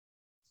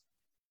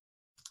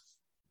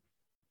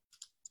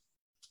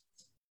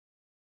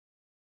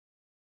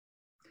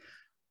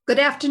Good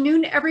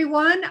afternoon,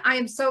 everyone. I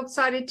am so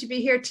excited to be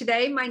here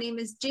today. My name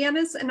is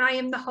Janis, and I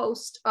am the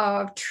host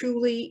of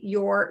Truly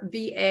Your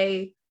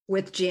VA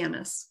with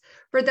Janis.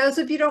 For those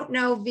of you who don't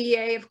know,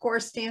 VA, of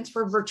course, stands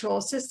for Virtual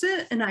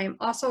Assistant, and I am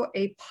also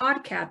a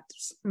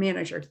podcast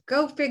manager.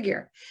 Go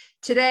figure.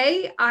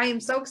 Today, I am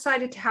so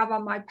excited to have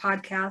on my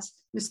podcast,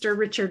 Mr.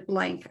 Richard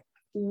Blank.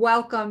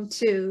 Welcome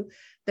to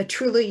the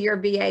Truly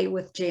Your VA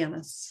with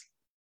Janis.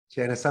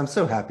 Janis, I'm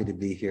so happy to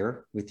be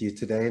here with you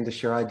today and to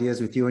share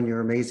ideas with you and your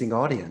amazing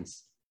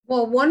audience.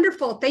 Well,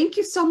 wonderful. Thank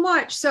you so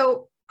much.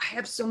 So I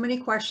have so many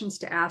questions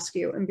to ask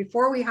you. And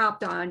before we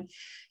hopped on,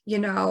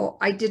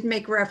 I did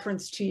make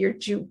reference to your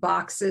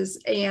jukeboxes.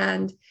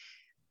 And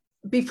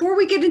before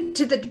we get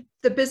into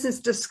the business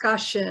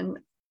discussion,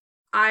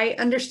 I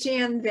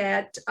understand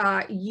that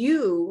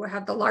you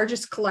have the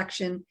largest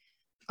collection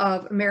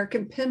of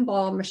American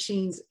pinball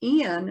machines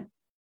and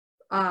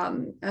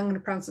I'm going to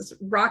pronounce this,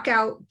 rock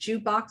out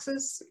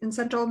jukeboxes in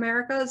Central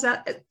America.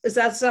 Is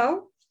that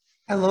so?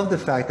 I love the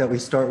fact that we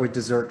start with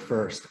dessert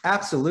first.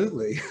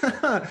 Absolutely.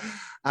 I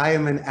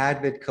am an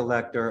avid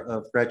collector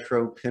of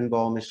retro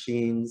pinball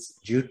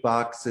machines,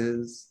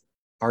 jukeboxes,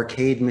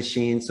 arcade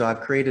machines. So I've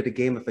created a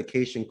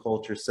gamification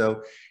culture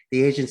so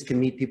the agents can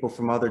meet people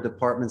from other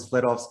departments,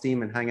 let off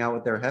steam, and hang out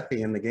with their Hefe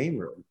in the game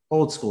room,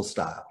 old school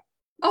style.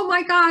 Oh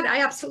my God, I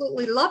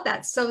absolutely love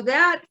that. So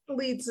that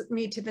leads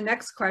me to the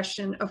next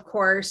question, of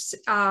course.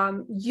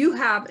 You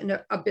have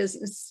a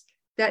business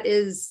that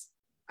is,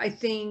 I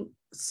think,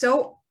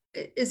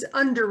 is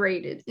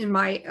underrated in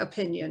my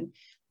opinion,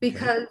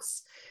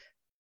 because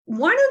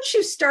why don't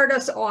you start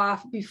us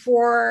off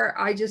before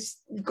I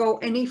just go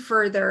any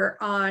further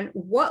on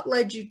what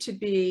led you to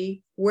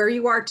be where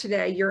you are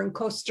today? You're in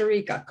Costa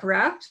Rica,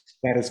 correct?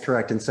 That is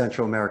correct, in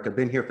Central America.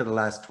 Been here for the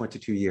last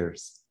 22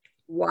 years.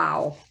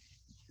 Wow.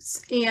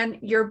 And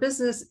your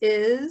business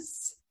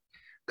is?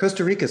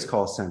 Costa Rica's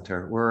call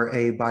center. We're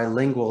a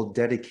bilingual,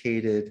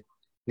 dedicated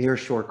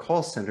nearshore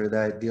call center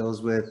that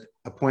deals with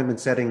appointment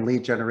setting,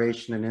 lead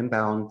generation, and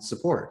inbound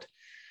support.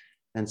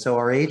 And so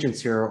our agents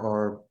here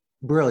are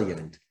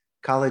brilliant,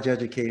 college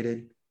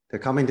educated. They're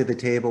coming to the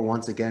table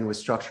once again with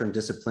structure and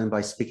discipline by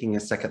speaking a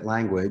second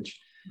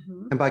language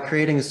and by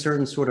creating a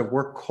certain sort of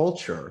work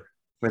culture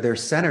where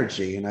there's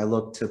synergy, and I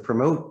look to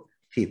promote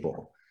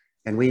people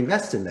and we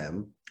invest in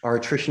them. Our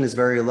attrition is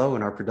very low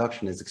and our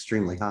production is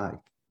extremely high.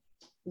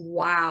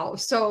 Wow.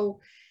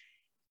 So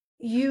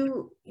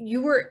you've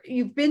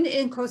been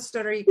in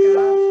Costa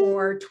Rica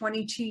for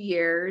 22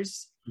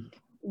 years.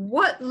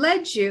 What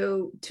led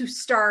you to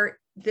start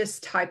this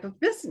type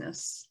of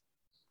business?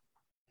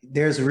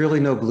 There's really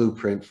no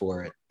blueprint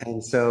for it.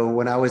 And so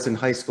when I was in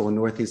high school in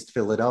Northeast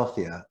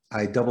Philadelphia,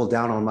 I doubled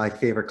down on my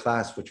favorite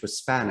class, which was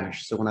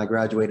Spanish. So when I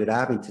graduated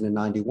Abington in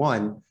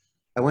 91,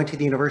 I went to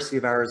the University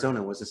of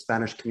Arizona, was a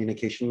Spanish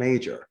communication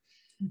major.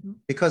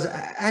 Because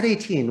at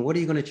 18, what are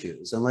you going to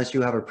choose? Unless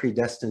you have a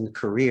predestined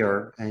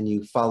career and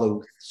you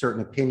follow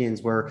certain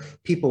opinions where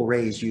people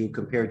raise you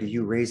compared to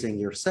you raising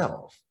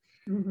yourself.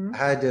 I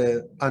had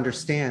to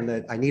understand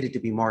that I needed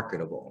to be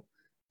marketable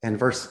and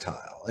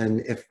versatile. And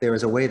if there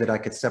was a way that I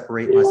could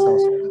separate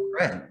myself from my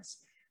friends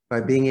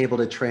by being able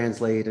to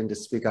translate and to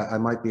speak, I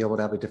might be able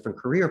to have a different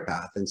career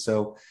path. And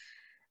so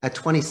at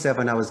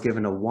 27, I was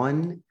given a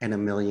 1 in a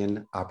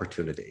million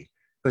opportunity.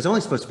 It was only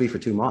supposed to be for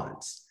 2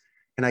 months.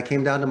 And I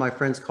came down to my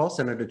friend's call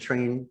center to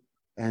train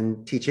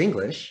and teach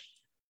English.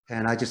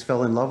 And I just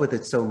fell in love with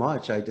it so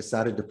much. I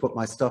decided to put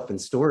my stuff in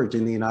storage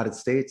in the United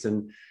States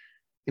and,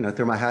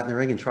 throw my hat in the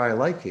ring and try a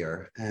life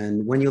here.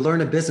 And when you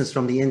learn a business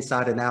from the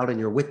inside and out and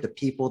you're with the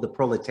people, the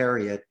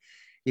proletariat,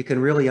 you can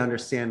really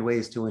understand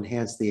ways to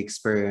enhance the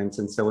experience.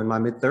 And so in my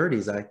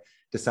mid-30s, I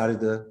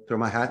decided to throw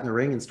my hat in the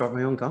ring and start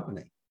my own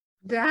company.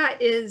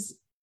 That is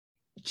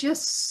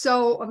just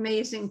so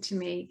amazing to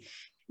me.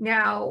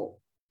 Now,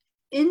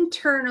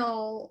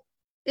 interpersonal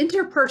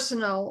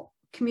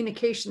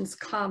communications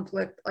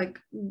conflict, like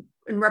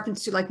in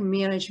reference to like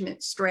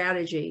management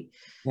strategy,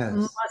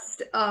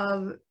 must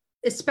have,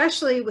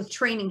 especially with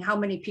training, how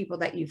many people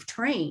that you've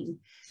trained,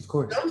 of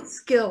course, those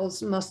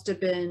skills must have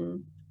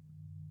been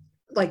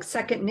like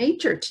second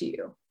nature to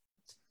you.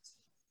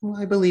 Well,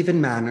 I believe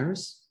in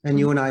manners, and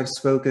you and I have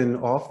spoken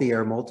off the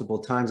air multiple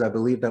times. I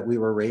believe that we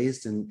were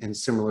raised in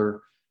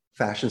similar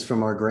fashions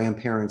from our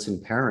grandparents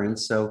and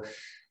parents. So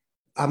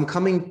I'm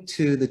coming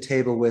to the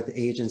table with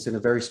agents in a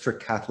very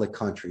strict Catholic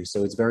country.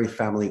 So it's very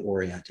family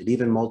oriented,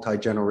 even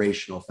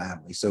multi-generational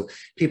family. So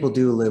people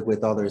do live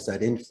with others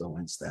that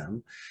influence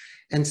them.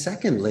 And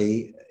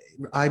secondly,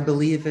 I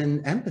believe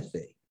in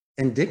empathy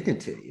and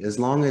dignity. As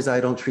long as I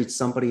don't treat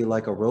somebody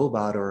like a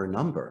robot or a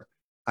number,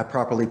 I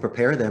properly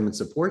prepare them and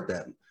support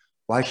them.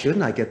 Why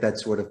shouldn't I get that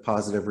sort of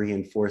positive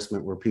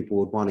reinforcement where people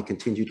would want to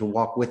continue to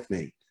walk with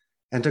me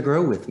and to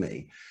grow with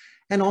me?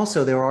 And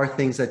also, there are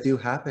things that do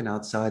happen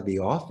outside the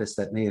office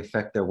that may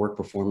affect their work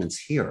performance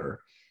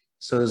here.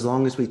 So as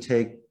long as we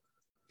take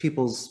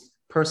people's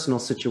personal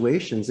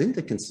situations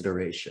into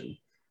consideration,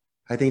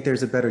 I think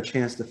there's a better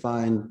chance to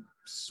find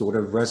sort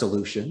of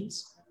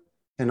resolutions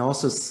and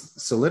also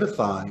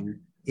solidifying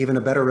even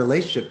a better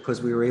relationship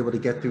because we were able to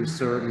get through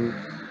certain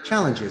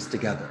challenges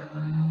together.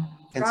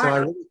 And so I Right.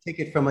 really take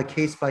it from a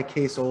case by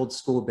case old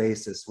school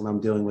basis when I'm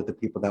dealing with the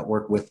people that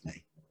work with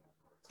me.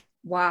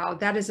 Wow,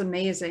 that is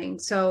amazing.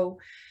 So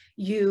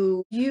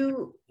you've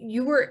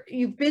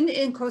been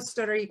in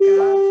Costa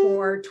Rica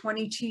for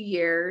 22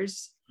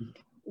 years.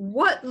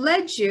 What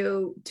led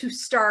you to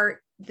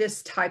start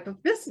this type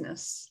of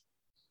business?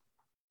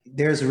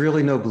 There's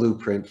really no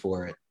blueprint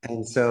for it.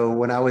 And so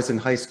when I was in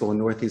high school in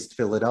Northeast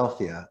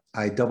Philadelphia,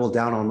 I doubled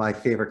down on my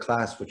favorite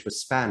class, which was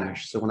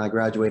Spanish. So when I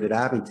graduated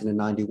Abington in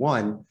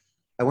 91,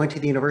 I went to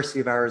the University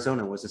of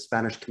Arizona, was a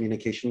Spanish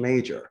communication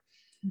major.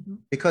 Mhm.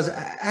 Because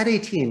at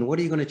 18, what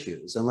are you going to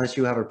choose unless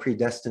you have a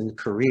predestined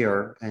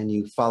career and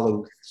you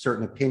follow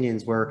certain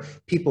opinions where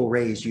people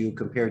raise you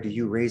compared to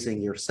you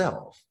raising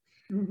yourself?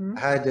 Mhm.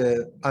 I had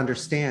to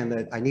understand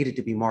that I needed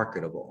to be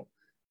marketable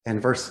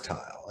and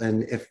versatile.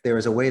 And if there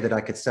was a way that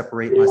I could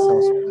separate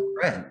myself from my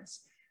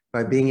friends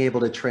by being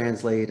able to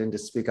translate and to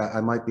speak,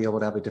 I might be able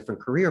to have a different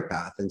career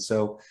path. And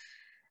so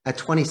at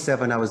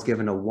 27, I was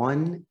given a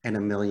 1 in a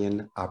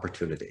million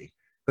opportunity.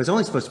 It was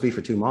only supposed to be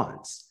for 2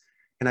 months.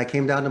 And I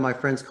came down to my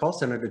friend's call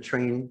center to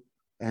train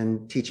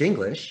and teach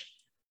English.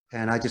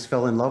 And I just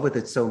fell in love with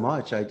it so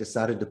much. I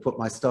decided to put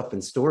my stuff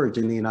in storage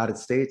in the United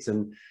States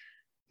and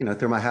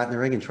throw my hat in the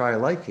ring and try a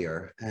life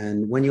here.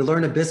 And when you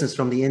learn a business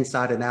from the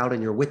inside and out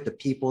and you're with the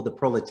people, the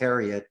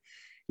proletariat,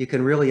 you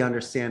can really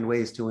understand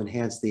ways to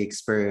enhance the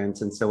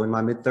experience. And so in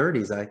my mid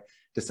 30s, I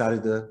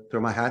decided to throw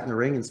my hat in the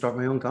ring and start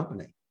my own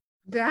company.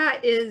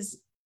 That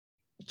is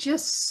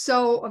just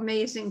so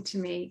amazing to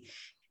me.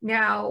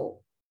 Now,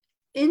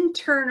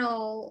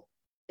 interpersonal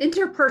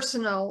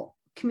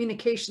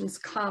communications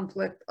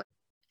conflict,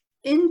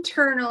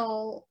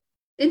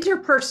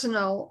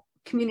 interpersonal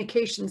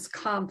communications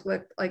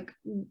conflict, like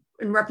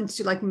in reference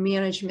to like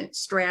management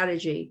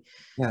strategy,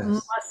 Yes,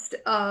 must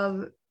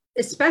have,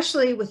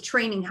 especially with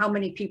training, how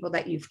many people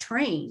that you've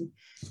trained,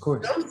 of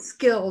course. those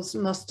skills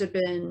must have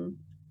been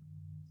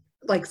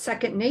like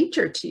second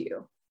nature to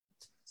you.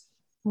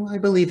 Well, I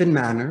believe in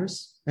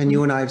manners. And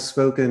you and I have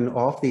spoken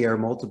off the air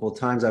multiple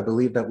times. I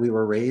believe that we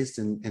were raised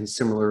in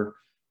similar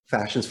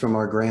fashions from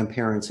our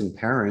grandparents and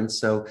parents.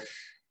 So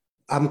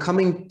I'm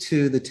coming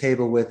to the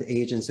table with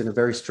agents in a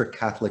very strict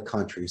Catholic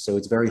country. So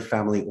it's very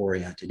family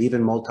oriented,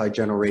 even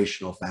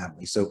multi-generational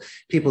family. So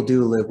people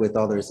do live with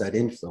others that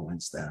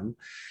influence them.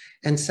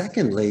 And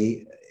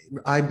secondly,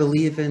 I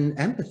believe in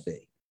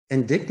empathy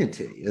and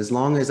dignity. As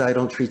long as I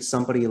don't treat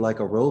somebody like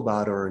a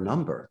robot or a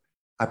number,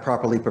 I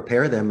properly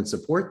prepare them and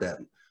support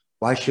them.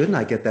 Why shouldn't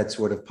I get that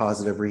sort of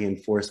positive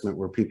reinforcement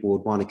where people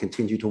would want to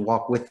continue to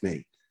walk with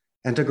me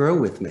and to grow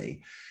with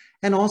me?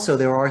 And also,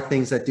 there are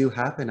things that do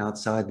happen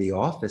outside the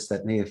office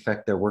that may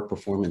affect their work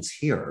performance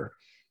here.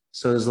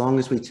 So as long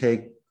as we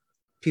take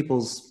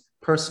people's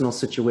personal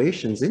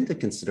situations into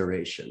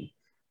consideration,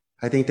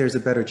 I think there's a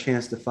better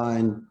chance to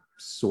find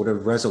sort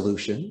of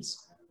resolutions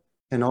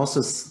and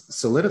also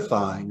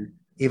solidifying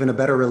even a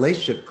better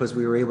relationship because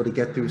we were able to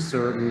get through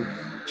certain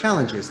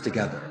challenges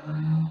together.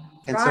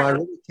 And so I Right.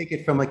 really take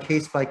it from a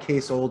case by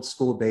case old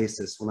school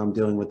basis when I'm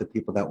dealing with the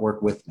people that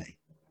work with me.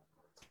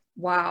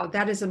 Wow,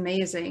 that is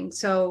amazing.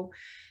 So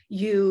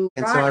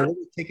And so I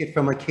really take it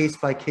from a case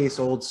by case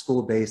old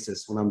school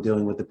basis when I'm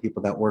dealing with the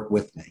people that work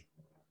with me.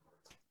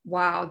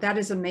 wow, that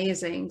is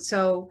amazing.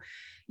 So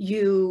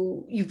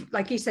you've,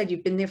 like you said,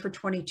 you've been there for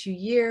 22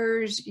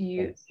 years.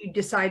 You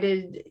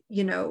decided,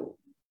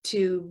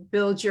 to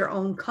build your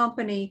own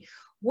company.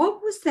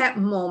 What was that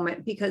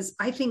moment? Because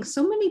I think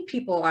so many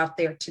people out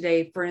there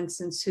today, for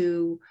instance,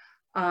 who,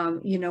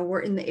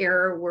 we're in the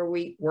era where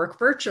we work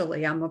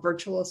virtually. I'm a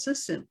virtual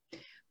assistant.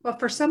 But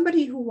for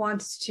somebody who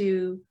wants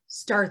to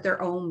start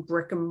their own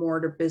brick and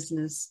mortar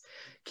business,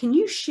 can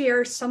you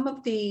share some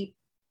of the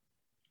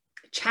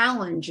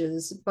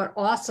challenges, but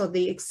also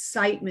the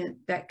excitement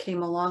that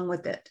came along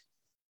with it?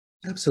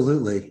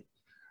 Absolutely.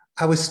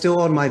 I was still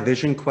on my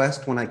vision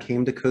quest when I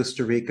came to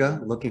Costa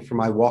Rica, looking for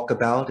my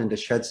walkabout and to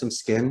shed some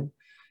skin.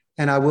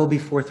 And I will be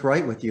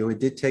forthright with you. It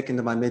did take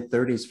into my mid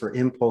 30s for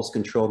impulse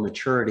control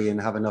maturity and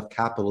have enough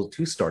capital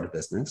to start a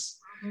business.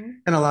 Mm-hmm.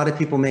 And a lot of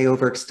people may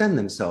overextend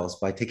themselves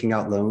by taking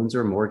out loans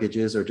or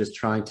mortgages or just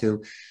trying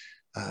to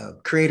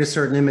create a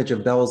certain image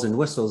of bells and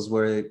whistles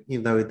where,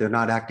 they're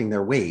not acting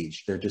their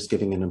wage. They're just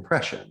giving an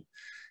impression.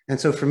 And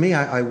so for me,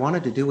 I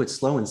wanted to do it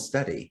slow and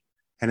steady.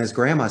 And as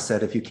grandma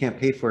said, if you can't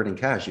pay for it in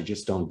cash, you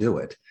just don't do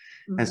it.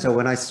 Mm-hmm. And so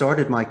when I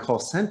started my call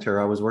center,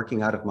 I was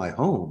working out of my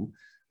home,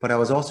 but I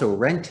was also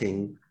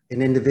renting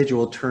an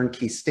individual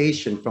turnkey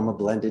station from a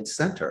blended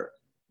center.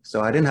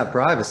 So I didn't have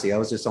privacy. I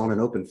was just on an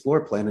open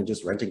floor plan and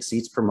just renting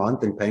seats per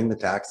month and paying the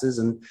taxes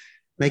and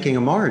making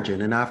a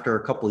margin. And after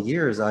a couple of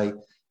years, I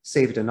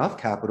saved enough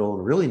capital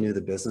and really knew the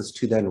business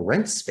to then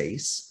rent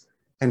space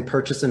and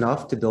purchase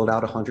enough to build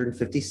out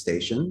 150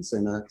 stations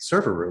and a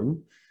server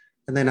room.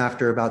 And then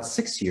after about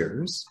 6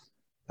 years,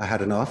 I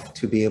had enough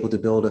to be able to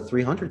build a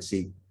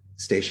 300-seat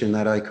station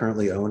that I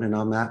currently own and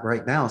I'm at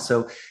right now.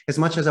 So as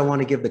much as I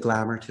want to give the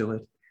glamour to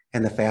it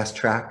and the fast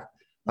track,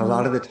 a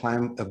lot of the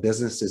time a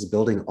business is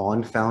building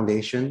on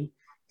foundation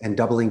and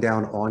doubling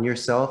down on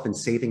yourself and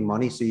saving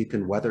money so you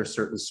can weather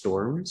certain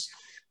storms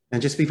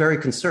and just be very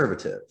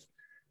conservative.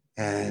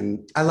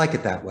 And I like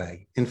it that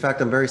way. In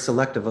fact, I'm very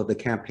selective of the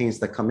campaigns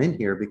that come in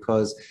here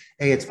because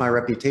A, it's my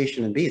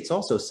reputation, and B, it's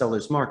also a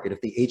seller's market.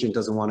 If the agent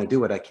doesn't want to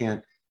do it, I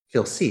can't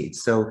fill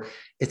seats. So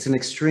it's an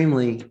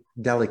extremely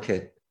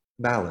delicate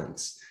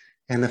balance.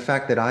 And the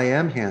fact that I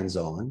am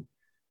hands-on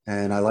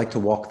and I like to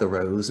walk the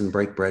rows and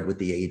break bread with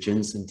the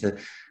agents and to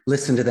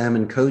listen to them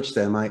and coach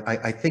them,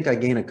 I think I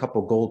gain a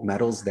couple gold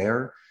medals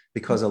there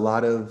because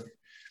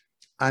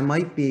I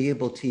might be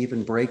able to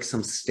even break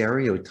some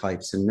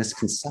stereotypes and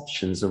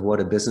misconceptions of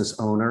what a business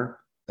owner,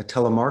 a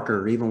telemarketer,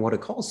 or even what a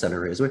call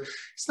center is.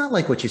 It's not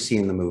like what you see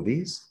in the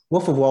movies.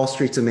 Wolf of Wall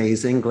Street's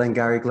amazing,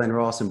 Glengarry, Glen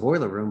Ross, and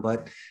Boiler Room,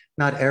 but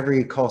not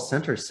every call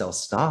center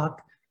sells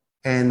stock.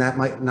 And that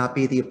might not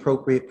be the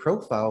appropriate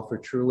profile for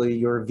truly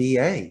your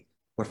VA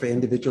or for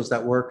individuals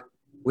that work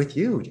with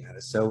you,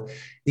 Janis. So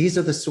these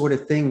are the sort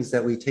of things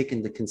that we take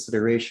into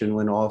consideration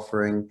when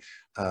offering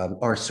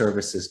our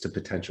services to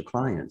potential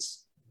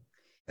clients.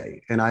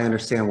 And I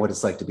understand what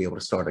it's like to be able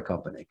to start a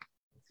company.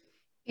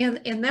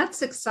 And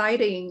that's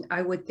exciting,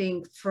 I would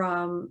think,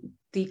 from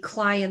the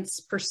client's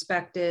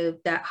perspective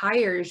that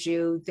hires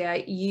you,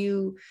 that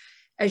you,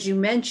 as you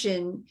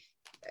mentioned,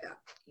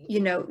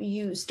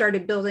 you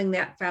started building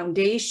that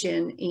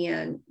foundation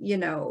and,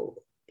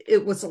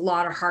 it was a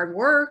lot of hard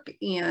work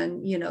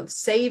and,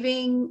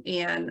 saving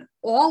and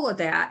all of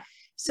that.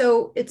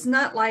 So it's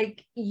not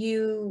like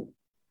you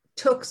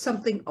took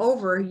something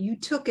over, you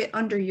took it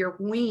under your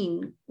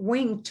wing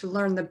to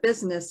learn the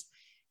business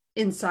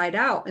inside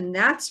out. And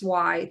that's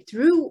why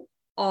through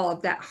all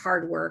of that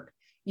hard work,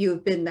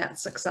 you've been that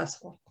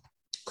successful.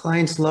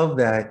 Clients love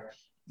that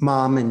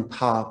mom and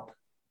pop,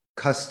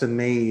 custom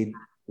made,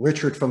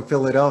 Richard from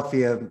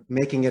Philadelphia,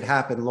 making it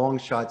happen, long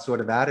shot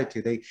sort of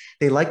attitude.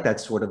 They like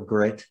that sort of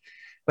grit.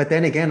 But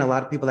then again, a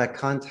lot of people that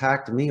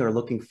contact me are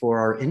looking for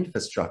our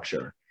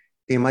infrastructure.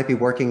 They might be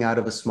working out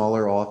of a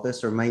smaller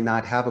office or may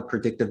not have a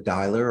predictive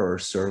dialer or a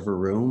server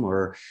room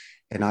or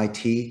an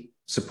IT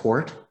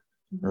support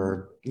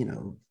or,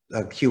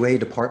 a QA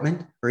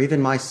department, or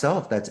even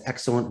myself that's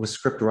excellent with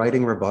script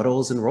writing,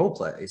 rebuttals, and role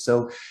play.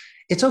 So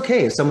it's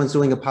okay if someone's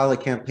doing a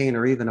pilot campaign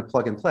or even a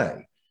plug and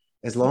play.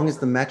 As long as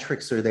the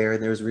metrics are there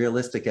and there's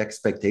realistic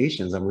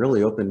expectations, I'm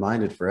really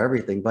open-minded for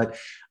everything. But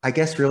I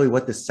guess really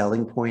what the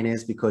selling point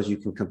is, because you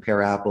can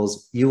compare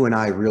apples, you and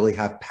I really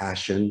have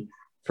passion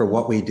for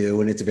what we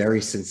do, and it's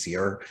very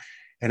sincere.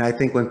 And I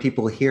think when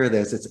people hear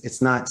this,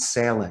 it's not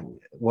selling.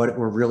 What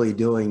we're really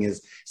doing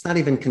is, it's not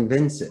even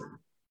convincing.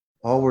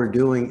 All we're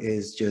doing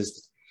is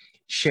just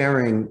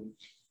sharing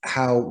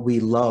how we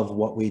love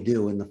what we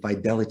do and the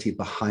fidelity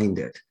behind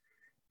it.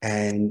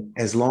 And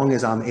as long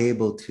as I'm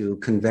able to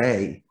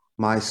convey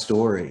my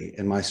story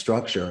and my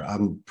structure,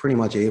 I'm pretty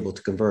much able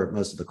to convert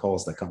most of the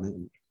calls that come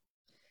in.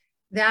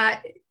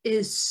 That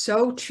is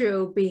so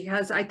true,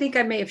 because I think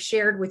I may have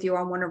shared with you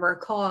on one of our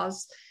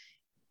calls,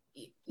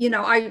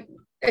 I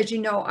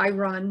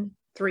run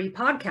 3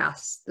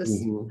 podcasts,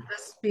 this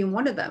being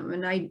one of them,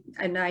 and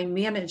I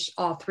manage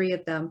all 3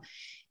 of them.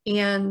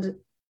 And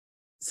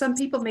some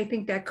people may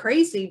think that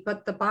crazy,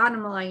 but the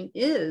bottom line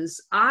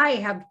is I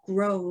have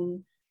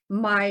grown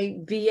my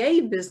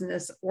VA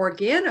business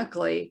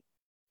organically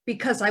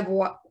because of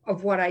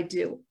what I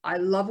do. I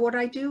love what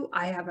I do.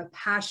 I have a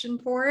passion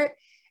for it.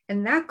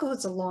 And that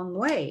goes a long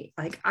way.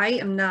 Like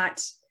I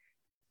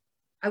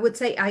would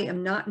say I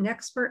am not an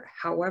expert.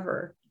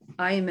 However,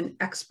 I am an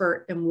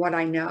expert in what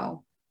I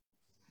know.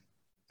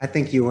 I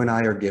think you and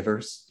I are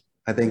givers.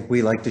 I think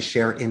we like to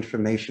share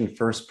information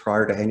first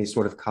prior to any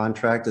sort of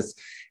contract.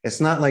 It's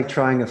not like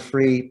trying a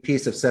free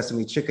piece of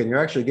sesame chicken. You're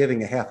actually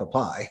giving a half a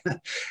pie.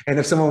 And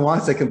if someone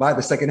wants, they can buy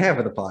the second half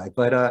of the pie.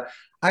 But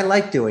I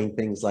like doing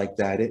things like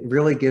that. It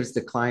really gives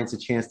the clients a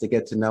chance to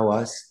get to know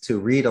us, to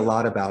read a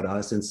lot about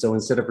us. And so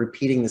instead of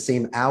repeating the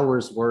same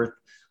hours worth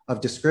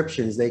of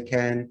descriptions, they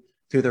can,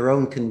 through their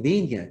own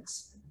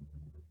convenience,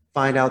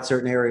 find out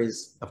certain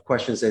areas of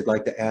questions they'd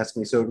like to ask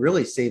me. So it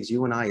really saves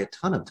you and I a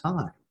ton of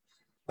time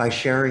by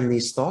sharing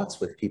these thoughts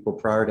with people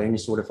prior to any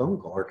sort of phone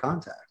call or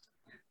contact.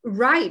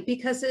 Right,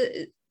 because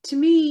to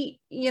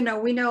me,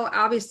 we know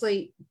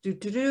obviously at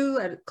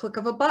a click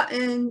of a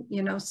button,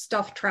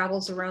 stuff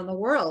travels around the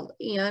world,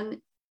 and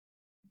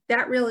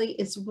that really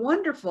is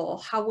wonderful.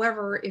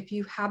 However, if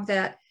you have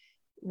that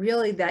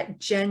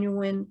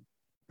genuine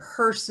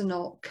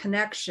personal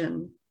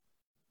connection,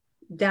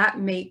 that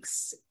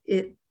makes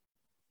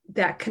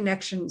that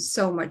connection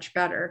so much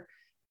better.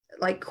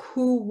 Like,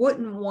 who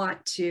wouldn't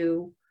want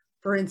to,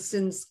 for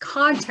instance,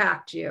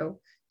 contact you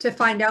to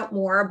find out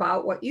more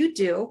about what you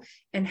do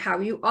and how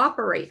you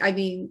operate? I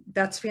mean,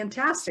 that's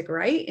fantastic,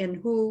 right? And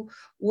who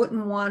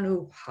wouldn't want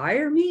to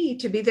hire me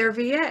to be their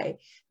VA?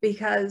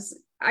 Because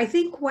I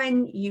think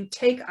when you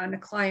take on a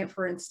client,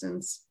 for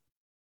instance,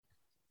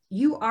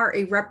 you are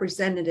a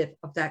representative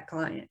of that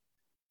client.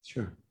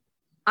 Sure.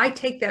 I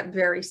take that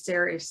very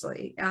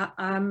seriously.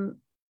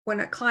 When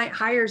a client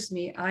hires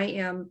me, I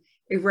am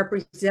a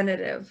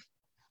representative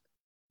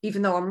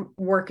even though I'm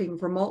working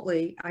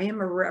remotely, I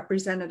am a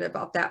representative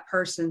of that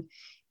person.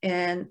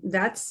 And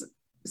that's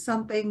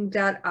something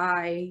that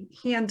I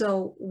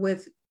handle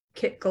with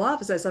kid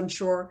gloves, as I'm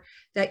sure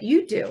that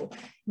you do.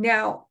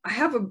 Now, I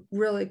have a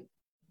really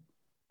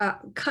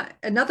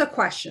another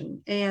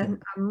question,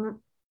 and I'm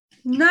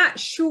not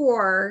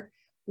sure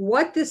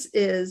what this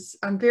is.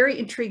 I'm very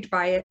intrigued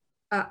by it.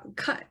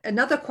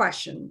 Another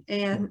question,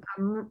 and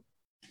I'm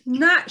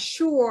not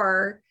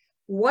sure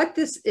what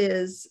this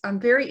is. I'm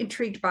very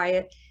intrigued by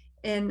it.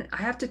 And I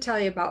have to tell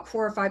you, about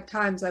 4 or 5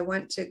 times I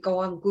went to go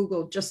on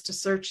Google just to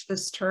search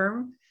this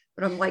term.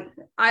 But I'm like,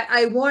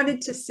 I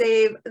wanted to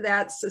save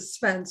that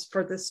suspense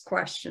for this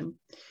question.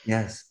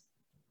 Yes.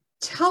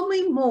 Tell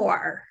me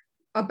more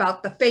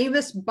about the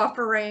famous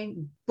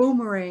buffering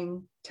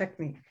boomerang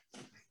technique.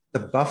 The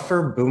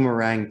buffer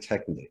boomerang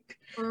technique.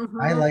 Mm-hmm.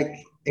 I like,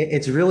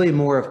 it's really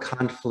more of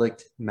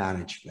conflict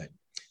management,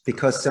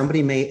 because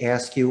somebody may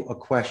ask you a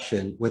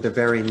question with a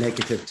very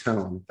negative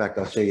tone. In fact,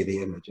 I'll show you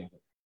the image of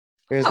it.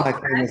 Here's my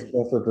famous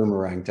buffer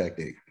boomerang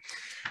technique.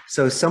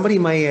 So somebody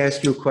may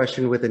ask you a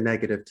question with a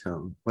negative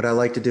tone. What I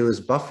like to do is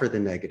buffer the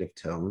negative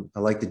tone.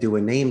 I like to do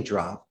a name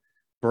drop,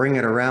 bring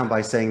it around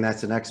by saying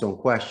that's an excellent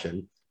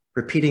question,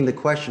 repeating the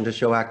question to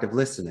show active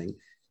listening,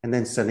 and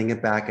then sending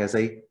it back as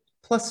a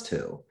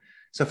 +2.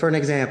 So for an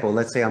example,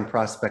 let's say I'm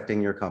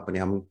prospecting your company.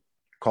 I'm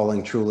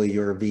calling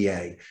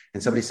TrulyYourVA,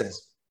 and somebody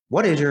says,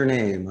 "What is your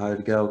name?" I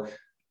would go,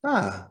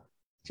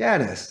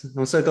 Janis.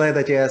 I'm so glad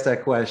that you asked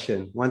that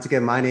question. Once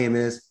again, my name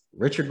is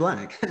Richard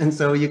Blank. And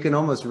so you can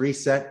almost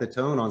reset the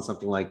tone on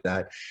something like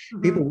that.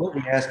 Mm-hmm. People will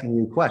be asking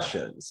you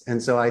questions.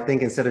 And so I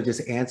think instead of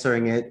just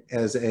answering it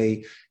as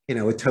a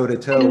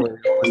toe-to-toe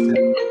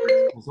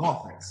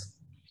office,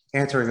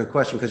 answering a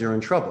question because you're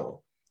in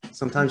trouble,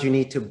 sometimes you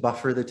need to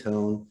buffer the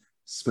tone,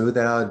 smooth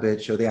that out a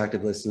bit, show the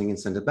active listening, and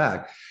send it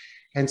back.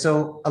 And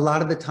so a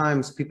lot of the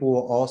times people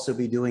will also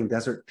be doing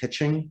desert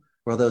pitching,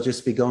 where they'll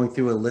just be going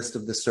through a list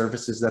of the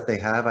services that they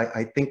have.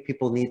 I think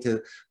people need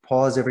to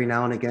pause every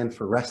now and again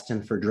for rest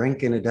and for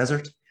drink in a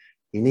desert.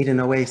 You need an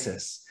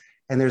oasis.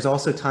 And there's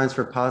also times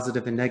for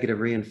positive and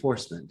negative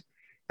reinforcement.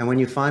 And when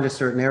you find a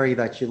certain area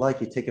that you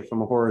like, you take it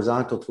from a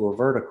horizontal to a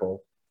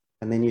vertical,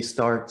 and then you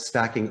start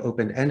stacking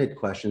open-ended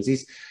questions.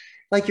 These,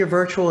 like your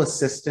virtual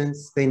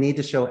assistants, they need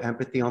to show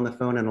empathy on the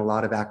phone and a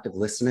lot of active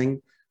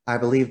listening. I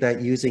believe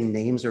that using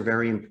names are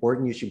very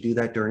important. You should do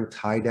that during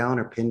tie down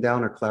or pin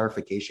down or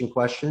clarification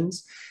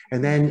questions.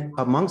 And then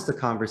amongst the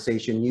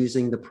conversation,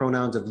 using the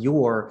pronouns of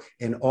your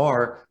and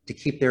are to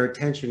keep their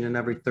attention in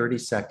every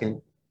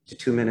 30-second to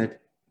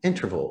 2-minute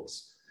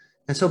intervals.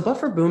 And so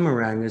buffer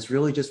boomerang is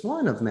really just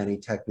one of many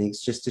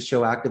techniques just to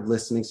show active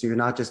listening. So you're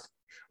not just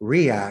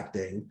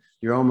reacting,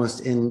 you're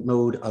almost in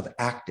mode of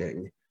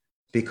acting,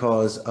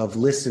 because of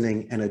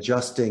listening and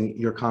adjusting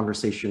your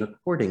conversation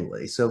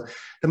accordingly. So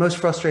the most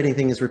frustrating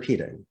thing is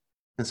repeating.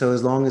 And so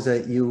as long as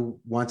that you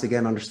once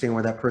again understand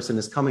where that person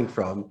is coming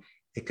from,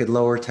 it could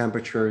lower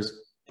temperatures,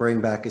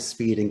 bring back a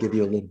speed, and give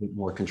you a little bit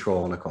more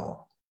control on a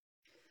call.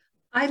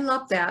 I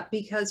love that,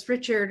 because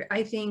Richard,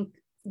 I think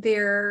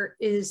there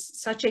is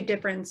such a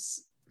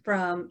difference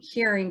from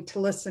hearing to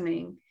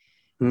listening.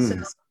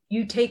 So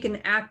you take an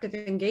active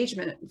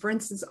engagement. For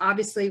instance,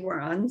 obviously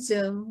we're on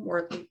Zoom,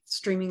 we're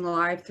streaming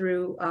live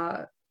through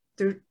my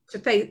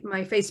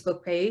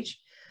Facebook page,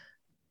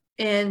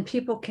 and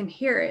people can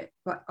hear it,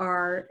 but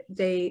are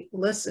they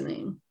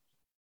listening?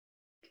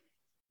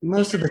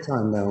 Most of the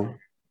time, though.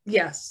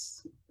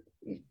 Yes,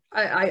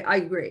 I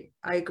agree.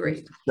 I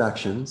agree.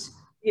 Distractions.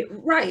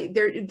 Right.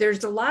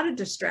 There's a lot of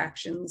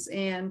distractions.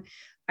 And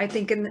I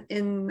think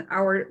in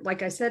our,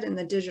 like I said, in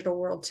the digital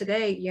world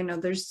today,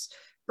 there's,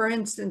 for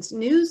instance,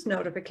 news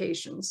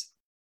notifications.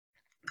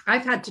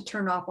 I've had to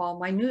turn off all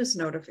my news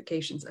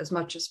notifications as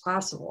much as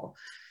possible,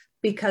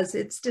 because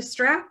it's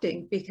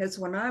distracting. Because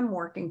when I'm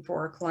working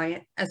for a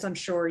client, as I'm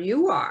sure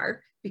you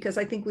are, because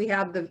I think we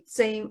have the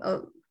same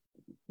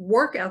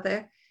work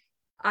ethic,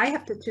 I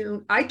have to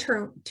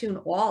tune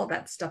all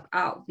that stuff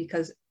out,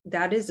 because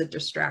that is a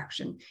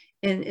distraction.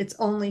 And it's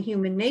only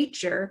human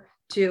nature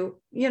to,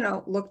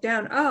 look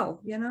down. Oh,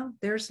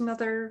 there's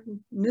another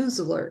news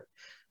alert.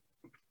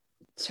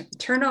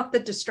 Turn off the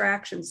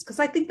distractions, because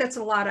I think that's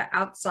a lot of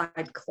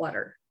outside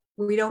clutter.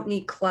 We don't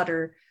need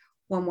clutter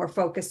when we're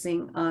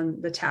focusing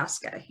on the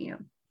task at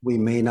hand. We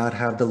may not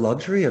have the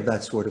luxury of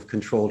that sort of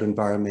controlled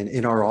environment.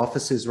 In our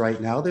offices right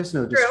now, there's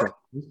no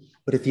distractions.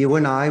 But if you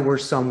and I were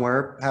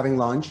somewhere having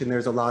lunch and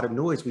there's a lot of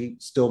noise, we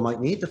still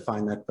might need to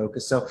find that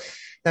focus. So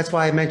that's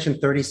why I mentioned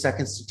 30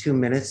 seconds to 2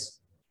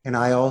 minutes. And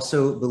I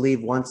also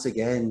believe, once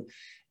again,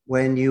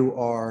 when you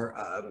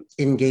are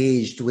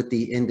engaged with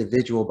the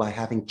individual by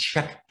having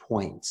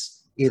checkpoints,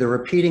 either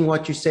repeating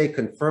what you say,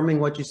 confirming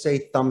what you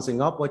say,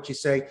 thumbsing up what you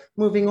say,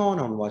 moving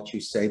on what you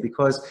say,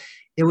 because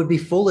it would be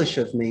foolish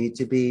of me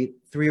to be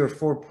 3 or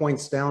 4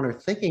 points down or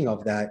thinking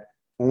of that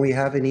when we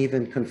haven't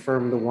even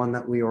confirmed the one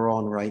that we are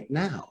on right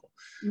now.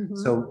 Mm-hmm.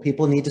 So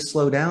people need to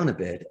slow down a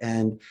bit.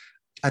 And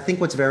I think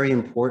what's very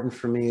important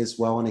for me as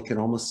well, and it can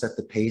almost set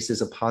the pace,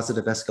 is a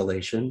positive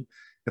escalation.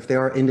 If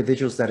there are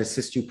individuals that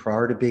assist you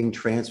prior to being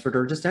transferred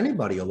or just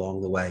anybody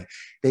along the way,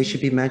 they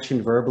should be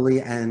mentioned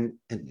verbally and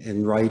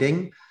in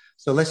writing.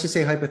 So let's just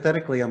say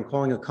hypothetically, I'm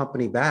calling a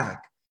company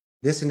back.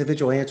 This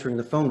individual answering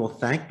the phone will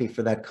thank me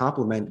for that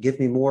compliment, give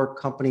me more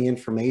company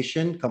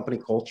information, company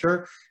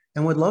culture,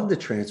 and would love to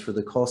transfer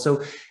the call.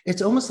 So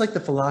it's almost like the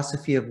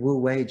philosophy of Wu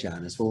Wei,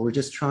 Janis, where we're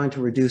just trying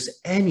to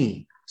reduce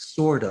any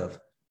sort of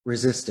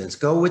resistance.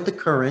 Go with the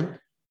current,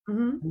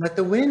 let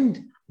the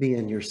wind be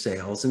in your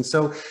sails. And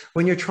so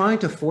when you're trying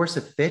to force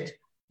a fit,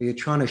 or you're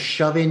trying to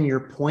shove in your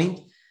point,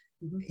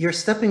 you're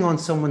stepping on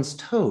someone's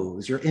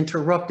toes, you're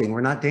interrupting,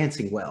 we're not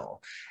dancing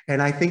well.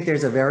 And I think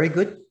there's a very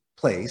good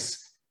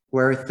place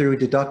where through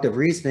deductive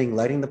reasoning,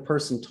 letting the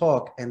person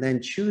talk and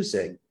then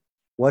choosing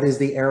what is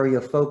the area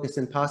of focus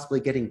and possibly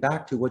getting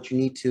back to what you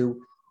need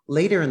to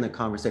later in the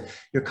conversation.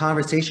 Your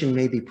conversation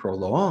may be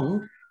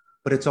prolonged,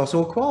 but it's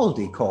also a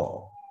quality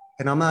call.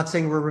 And I'm not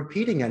saying we're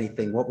repeating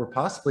anything. What we're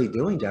possibly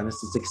doing, Janis,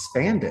 is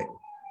expanding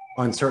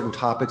on certain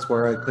topics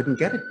where I couldn't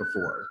get it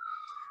before.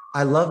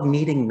 I love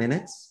meeting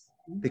minutes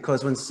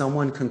because when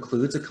someone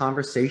concludes a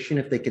conversation,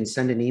 if they can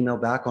send an email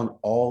back on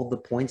all the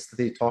points that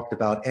they talked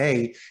about,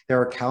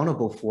 they're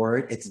accountable for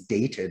it. It's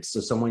dated,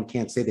 so someone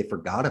can't say they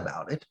forgot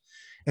about it.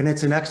 And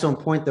it's an excellent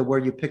point that where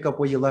you pick up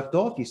where you left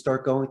off, you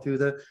start going through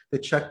the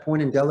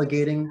checkpoint and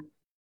delegating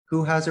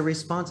who has a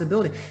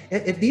responsibility.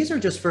 If these are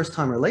just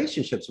first-time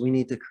relationships, we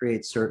need to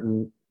create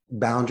certain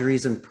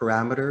boundaries and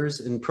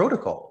parameters and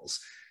protocols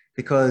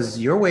because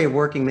your way of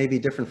working may be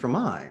different from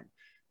mine.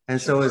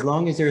 And so as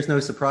long as there's no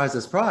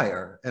surprises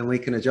prior and we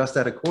can adjust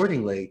that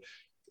accordingly,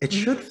 it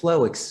should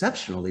flow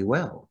exceptionally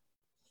well.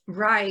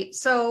 Right.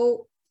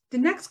 So the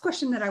next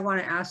question that I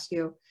want to ask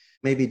you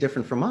may be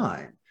different from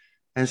mine.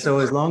 And so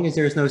as long as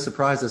there's no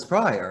surprises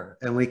prior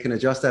and we can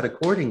adjust that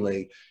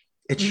accordingly,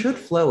 it should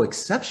flow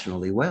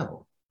exceptionally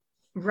well.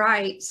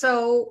 Right.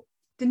 So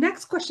the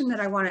next question that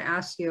I want to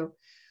ask you,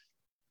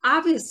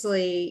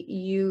 obviously,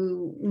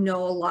 you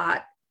know a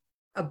lot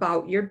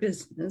about your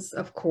business,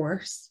 of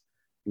course,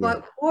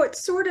 but what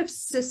sort of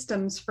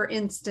systems, for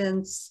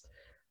instance,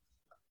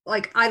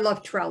 like I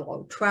love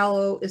Trello.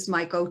 Trello is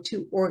my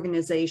go-to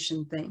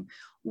organization thing.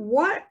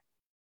 What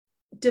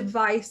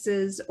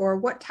devices or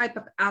what type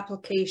of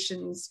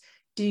applications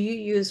do you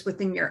use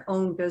within your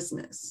own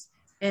business?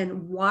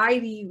 And why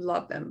do you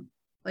love them?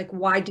 Like,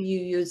 why do you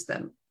use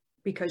them?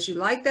 Because you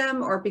like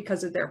them or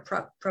because of their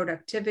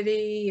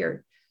productivity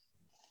or?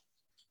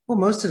 Well,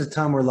 most of the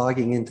time we're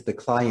logging into the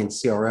client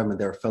CRM and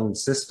their phone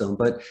system,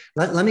 but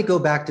let me go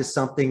back to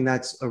something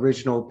that's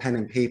original pen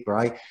and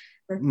paper.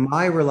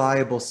 My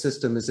reliable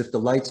system is if the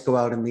lights go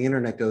out and the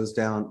internet goes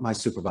down, my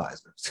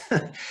supervisors.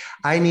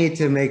 I need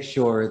to make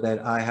sure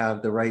that I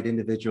have the right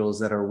individuals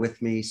that are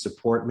with me,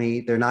 support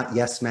me. They're not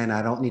yes men.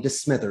 I don't need a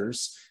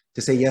Smithers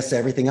to say yes to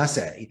everything I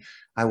say.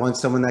 I want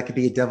someone that could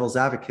be a devil's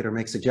advocate or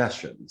make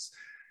suggestions.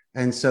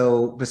 And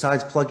so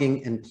besides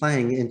plugging and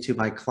playing into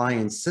my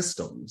client's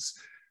systems,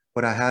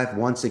 what I have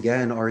once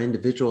again are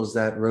individuals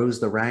that rose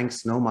the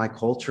ranks, know my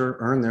culture,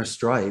 earn their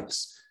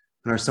stripes,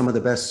 and are some of the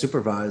best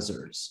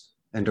supervisors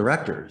and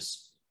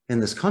directors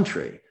in this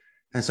country.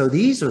 And so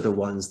these are the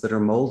ones that are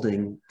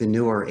molding the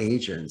newer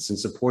agents and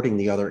supporting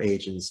the other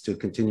agents to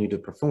continue to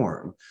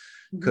perform.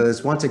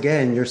 Because once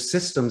again, your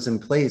systems in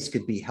place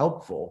could be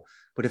helpful,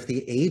 but if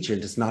the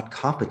agent is not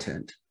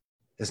competent,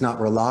 is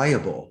not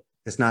reliable,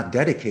 is not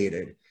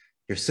dedicated,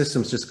 your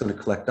system's just going to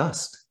collect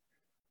dust.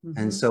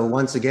 And so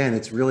once again,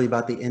 it's really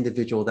about the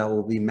individual that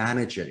will be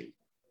managing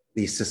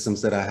these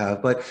systems that I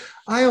have. But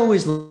I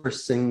always look for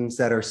things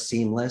that are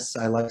seamless.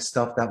 I like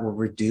stuff that will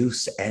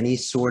reduce any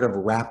sort of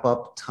wrap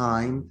up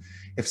time.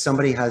 If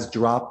somebody has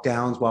drop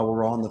downs while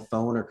we're on the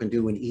phone or can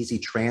do an easy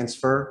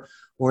transfer,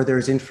 or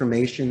there's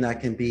information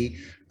that can be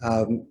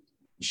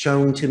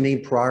shown to me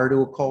prior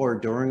to a call or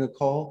during a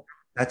call,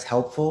 that's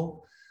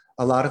helpful.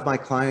 A lot of my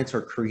clients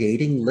are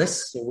creating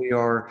lists. So we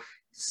are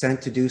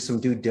sent to do some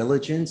due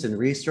diligence and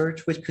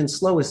research, which can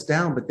slow us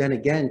down, but then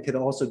again, could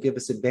also give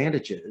us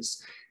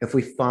advantages if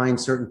we find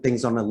certain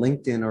things on a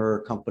LinkedIn or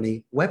a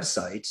company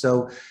website.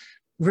 So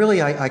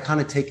really, I kind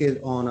of take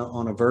it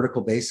on a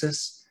vertical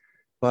basis.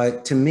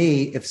 But to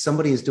me, if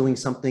somebody is doing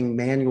something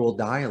manual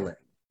dialing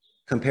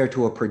compared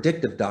to a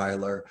predictive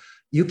dialer,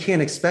 you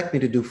can't expect me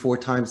to do 4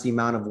 times the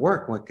amount of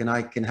work.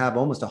 I can have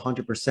almost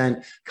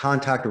 100%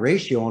 contact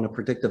ratio on a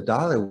predictive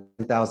dialer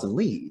with 1,000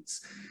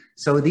 leads.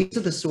 So these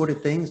are the sort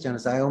of things,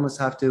 Janis, I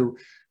have to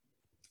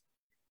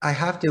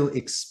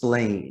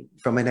explain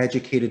from an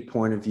educated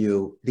point of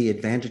view, the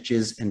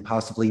advantages and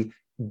possibly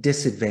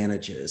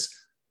disadvantages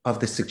of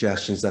the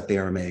suggestions that they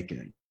are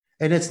making.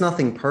 And it's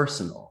nothing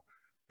personal,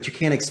 but you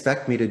can't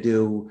expect me to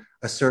do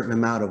a certain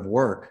amount of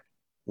work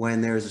when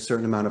there's a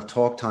certain amount of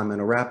talk time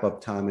and a wrap-up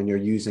time and you're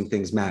using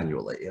things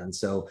manually. And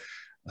so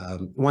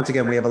once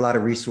again, we have a lot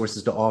of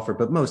resources to offer,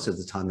 but most of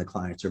the time the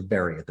clients are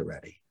very at the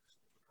ready.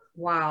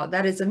 Wow,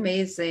 that is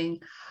amazing.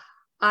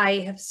 I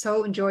have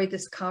so enjoyed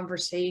this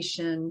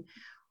conversation.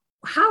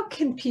 How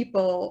can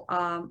people,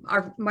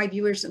 my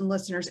viewers and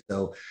listeners?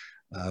 So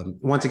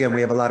once again,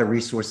 we have a lot of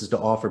resources to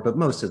offer, but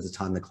most of the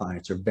time the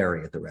clients are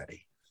very at the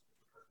ready.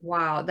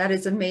 Wow, that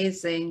is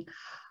amazing.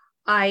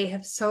 I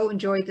have so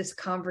enjoyed this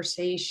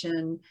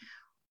conversation.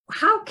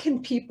 How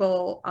can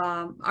people,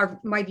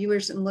 my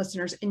viewers and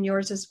listeners, and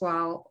yours as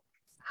well,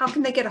 how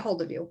can they get a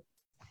hold of you?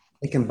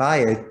 They can buy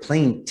a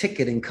plane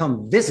ticket and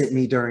come visit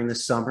me during the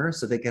summer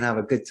so they can have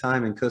a good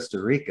time in Costa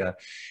Rica.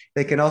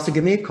 They can also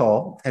give me a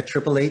call at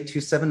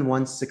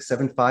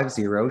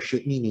 888-271-6750.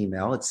 Shoot me an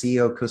email at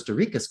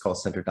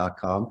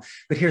ceocostaricascallcenter.com.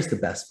 But here's the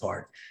best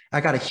part. I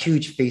got a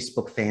huge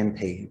Facebook fan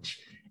page,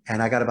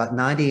 and I got about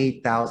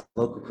 98,000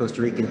 local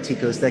Costa Rican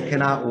ticos that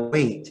cannot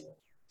wait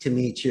to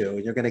meet you.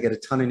 And you're going to get a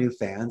ton of new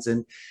fans.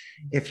 And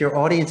if your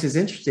audience is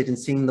interested in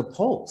seeing the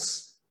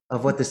pulse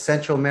of what the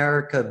Central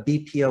America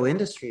BPO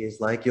industry is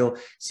like, you'll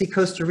see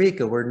Costa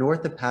Rica. We're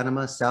north of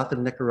Panama, south of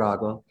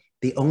Nicaragua,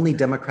 the only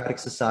democratic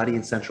society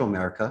in Central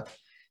America.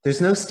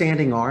 There's no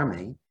standing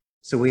army,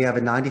 so we have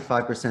a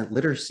 95%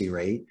 literacy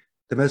rate,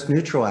 the most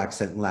neutral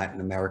accent in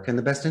Latin America, and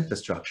the best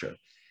infrastructure.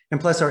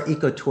 And plus our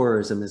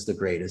ecotourism is the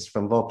greatest,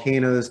 from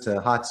volcanoes to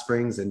hot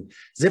springs and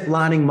zip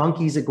lining,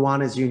 monkeys,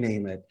 iguanas, you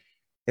name it.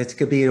 It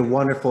could be a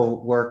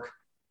wonderful work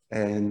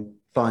and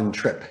fun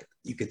trip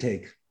you could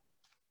take.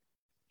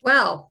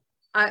 Well,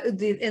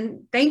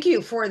 and thank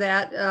you for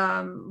that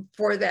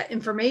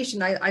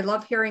information. I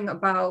love hearing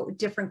about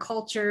different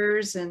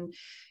cultures and,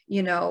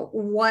 you know,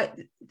 what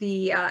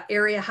the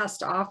area has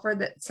to offer.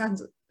 That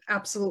sounds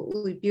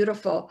absolutely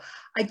beautiful.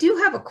 I do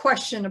have a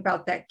question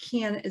about that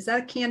can. Is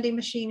that a candy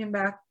machine in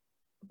back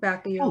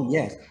of you? Oh,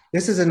 yes.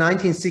 This is a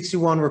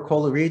 1961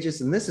 Ricola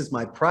Regis, and this is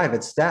my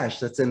private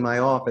stash that's in my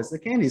office. The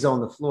candy's on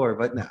the floor,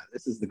 but no,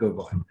 this is the good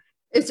one.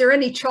 Is there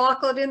any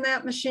chocolate in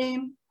that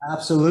machine?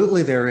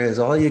 Absolutely, there is.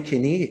 All you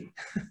can eat.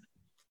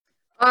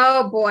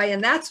 Oh boy,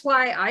 and that's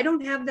why I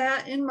don't have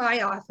that in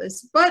my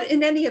office. But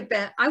in any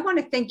event, I want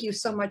to thank you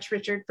so much,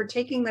 Richard, for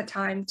taking the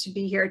time to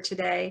be here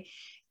today.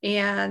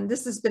 And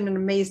this has been an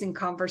amazing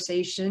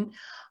conversation.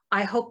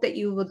 I hope that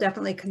you will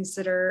definitely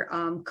consider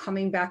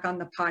coming back on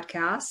the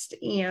podcast.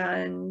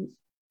 And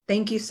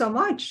thank you so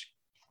much.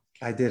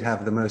 I did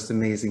have the most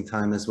amazing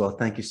time as well.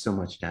 Thank you so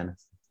much,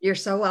 Janis. You're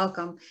so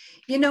welcome.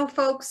 You know,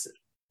 folks,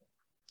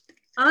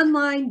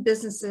 online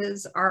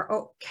businesses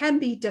can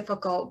be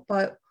difficult,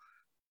 but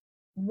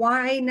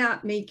why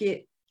not make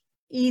it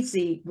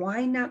easy?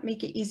 Why not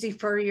make it easy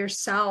for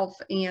yourself?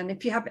 And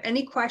if you have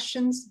any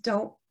questions,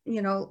 don't,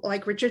 you know,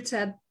 like Richard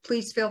said,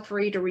 please feel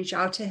free to reach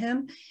out to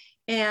him.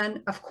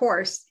 And of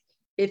course,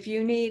 if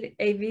you need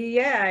a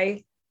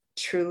VA,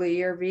 Truly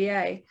Your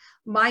VA.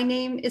 My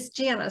name is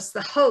Janis,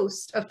 the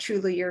host of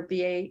Truly Your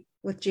VA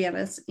with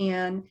Janis,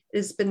 and it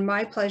has been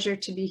my pleasure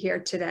to be here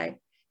today.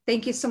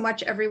 Thank you so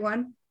much,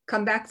 everyone.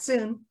 Come back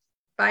soon.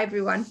 Bye,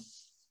 everyone.